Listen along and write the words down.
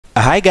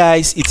Hi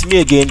guys, it's me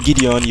again,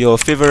 Gideon, your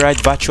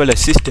favorite virtual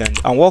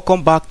assistant, and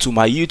welcome back to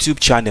my YouTube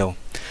channel.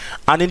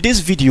 And in this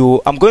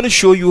video, I'm going to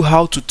show you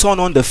how to turn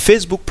on the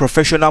Facebook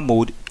professional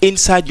mode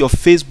inside your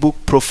Facebook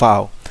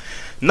profile.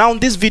 Now,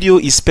 this video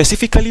is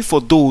specifically for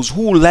those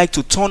who would like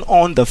to turn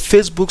on the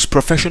Facebook's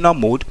professional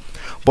mode,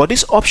 but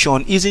this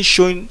option isn't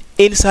showing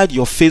inside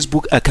your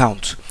Facebook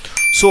account.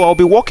 So I'll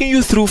be walking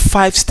you through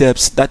 5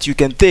 steps that you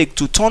can take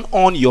to turn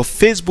on your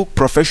Facebook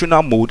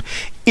professional mode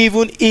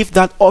even if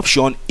that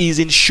option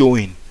isn't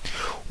showing.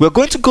 We're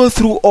going to go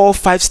through all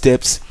 5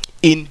 steps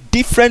in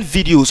different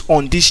videos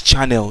on this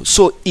channel.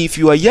 So if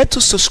you are yet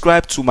to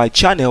subscribe to my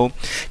channel,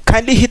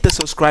 kindly hit the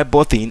subscribe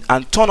button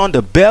and turn on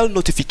the bell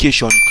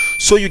notification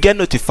so you get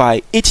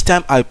notified each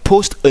time I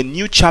post a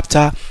new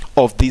chapter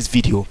of this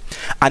video.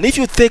 And if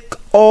you take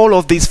all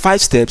of these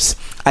 5 steps,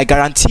 I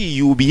guarantee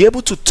you will be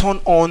able to turn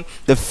on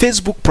the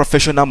Facebook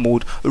professional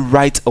mode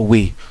right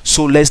away.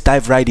 So let's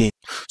dive right in.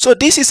 So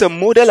this is a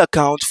model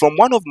account from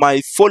one of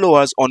my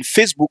followers on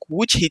Facebook,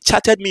 which he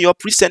chatted me up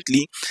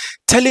recently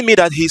telling me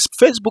that his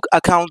Facebook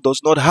account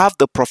does not have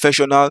the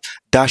professional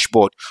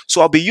dashboard.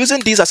 So I'll be using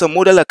this as a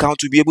model account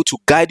to be able to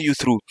guide you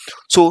through.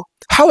 So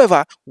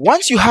however,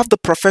 once you have the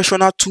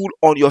professional tool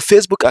on your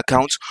Facebook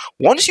account,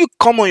 once you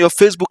come on your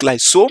Facebook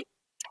like so,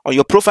 on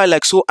your profile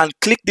like so, and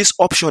click this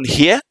option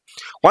here,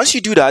 once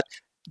you do that,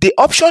 the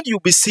option you'll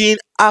be seeing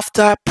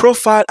after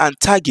profile and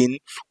tagging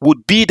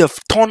would be the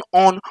turn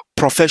on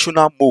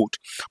professional mode.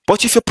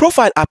 But if your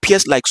profile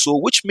appears like so,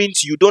 which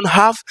means you don't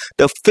have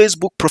the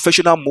Facebook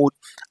professional mode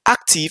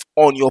active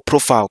on your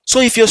profile. So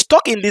if you're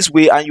stuck in this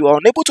way and you are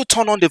unable to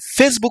turn on the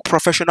Facebook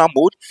professional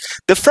mode,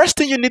 the first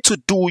thing you need to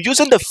do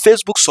using the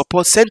Facebook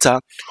support center,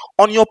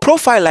 on your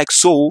profile like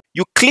so,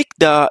 you click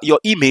your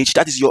image,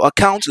 that is your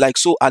account like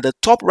so, at the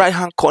top right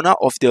hand corner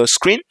of the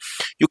screen.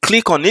 You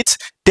click on it,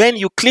 then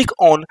you click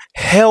on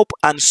help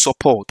and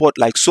support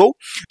like so.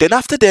 Then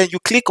after that, you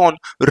click on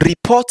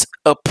report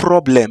a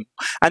problem,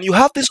 and you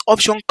have this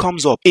option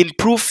comes up,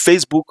 improve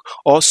Facebook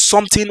or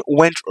something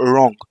went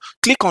wrong.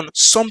 Click on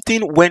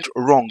something went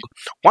wrong.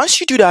 Once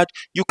you do that,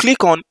 you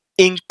click on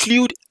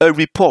include a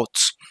report,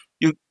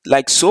 you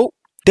like so.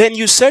 Then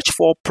you search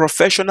for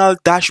professional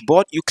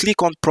dashboard, you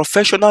click on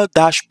professional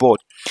dashboard,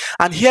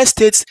 and here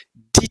states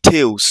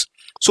details.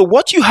 So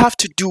what you have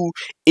to do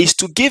is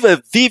to give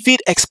a vivid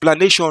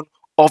explanation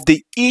of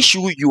the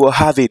issue you are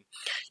having.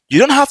 You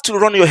don't have to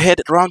run your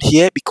head around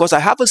here because I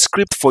have a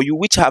script for you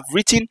which I have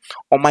written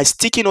on my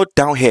sticky note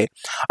down here.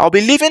 I'll be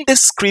leaving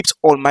this script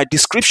on my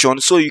description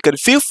so you can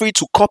feel free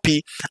to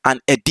copy and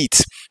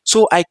edit.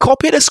 So I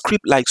copy the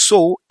script like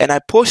so and I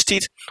post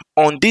it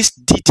on these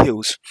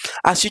details.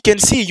 As you can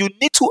see, you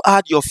need to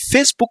add your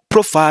Facebook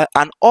profile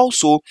and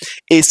also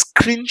a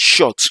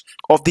screenshot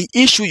of the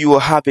issue you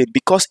are having,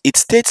 because it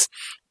states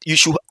you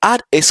should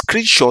add a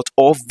screenshot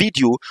or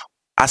video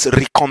as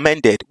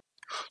recommended.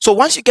 So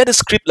once you get a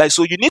script like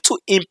so, you need to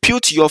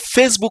input your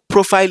Facebook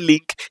profile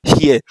link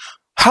here.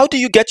 How do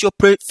you get your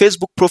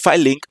Facebook profile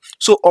link?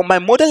 So on my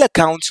model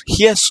account,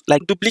 here's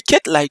like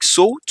duplicate like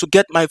so to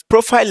get my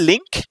profile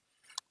link.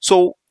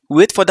 So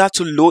wait for that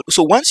to load.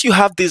 So once you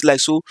have this like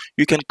so,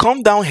 you can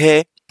come down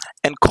here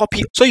and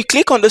copy. So you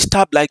click on this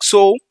tab like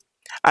so,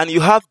 and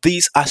you have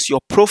this as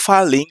your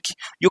profile link.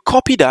 You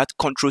copy that,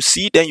 Ctrl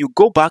C, then you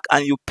go back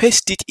and you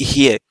paste it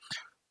here.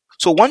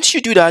 So once you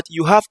do that,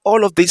 you have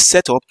all of this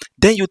set up,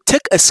 then you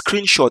take a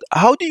screenshot.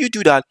 How do you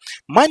do that?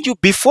 Mind you,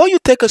 before you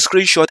take a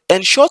screenshot,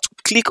 ensure to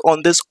click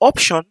on this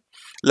option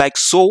like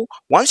so.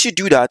 Once you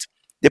do that,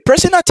 the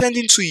person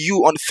attending to you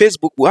on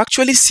Facebook will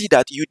actually see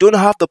that you don't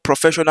have the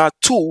professional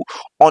tool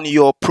on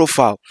your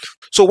profile.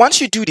 So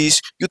once you do this,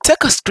 you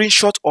take a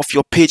screenshot of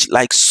your page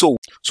like so.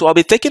 So I'll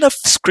be taking a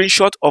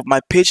screenshot of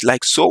my page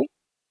like so.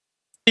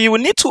 You will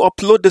need to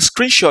upload the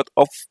screenshot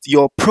of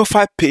your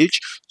profile page.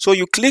 So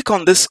you click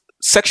on this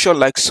section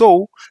like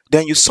so,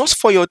 then you search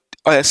for your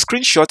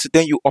screenshot,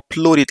 then you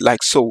upload it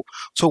like so.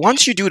 So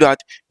once you do that,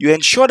 you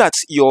ensure that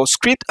your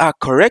script are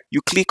correct. You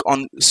click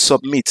on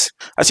submit.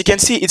 As you can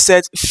see, it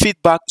says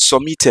feedback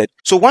submitted.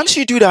 So once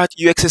you do that,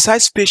 you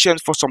exercise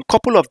patience for some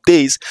couple of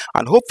days,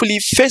 and hopefully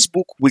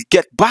Facebook will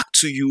get back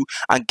to you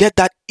and get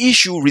that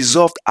issue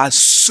resolved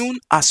as soon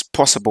as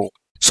possible.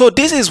 So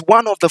this is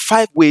one of the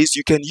 5 ways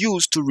you can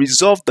use to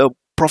resolve the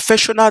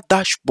professional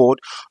dashboard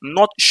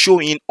not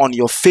showing on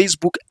your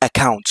Facebook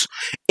account.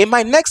 In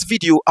my next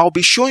video, I'll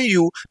be showing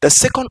you the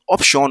second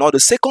option or the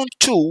second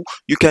tool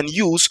you can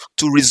use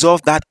to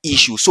resolve that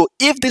issue. So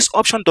if this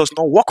option does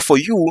not work for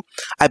you,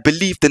 I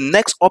believe the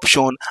next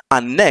option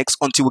and next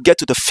until we get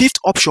to the 5th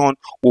option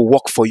will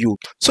work for you.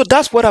 So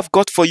that's what I've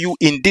got for you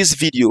in this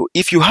video.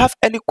 If you have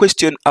any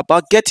question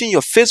about getting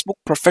your Facebook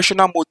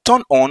professional mode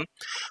turned on,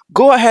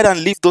 go ahead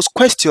and leave those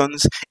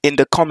questions in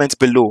the comments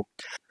below.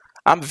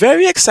 I'm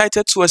very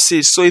excited to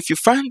assist, so if you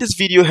find this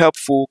video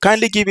helpful,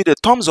 kindly give it a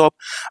thumbs up,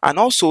 and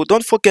also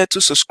don't forget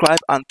to subscribe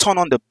and turn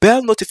on the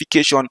bell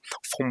notification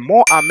for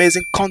more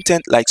amazing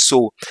content like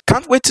so.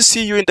 Can't wait to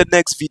see you in the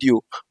next video.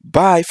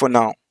 Bye for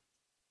now.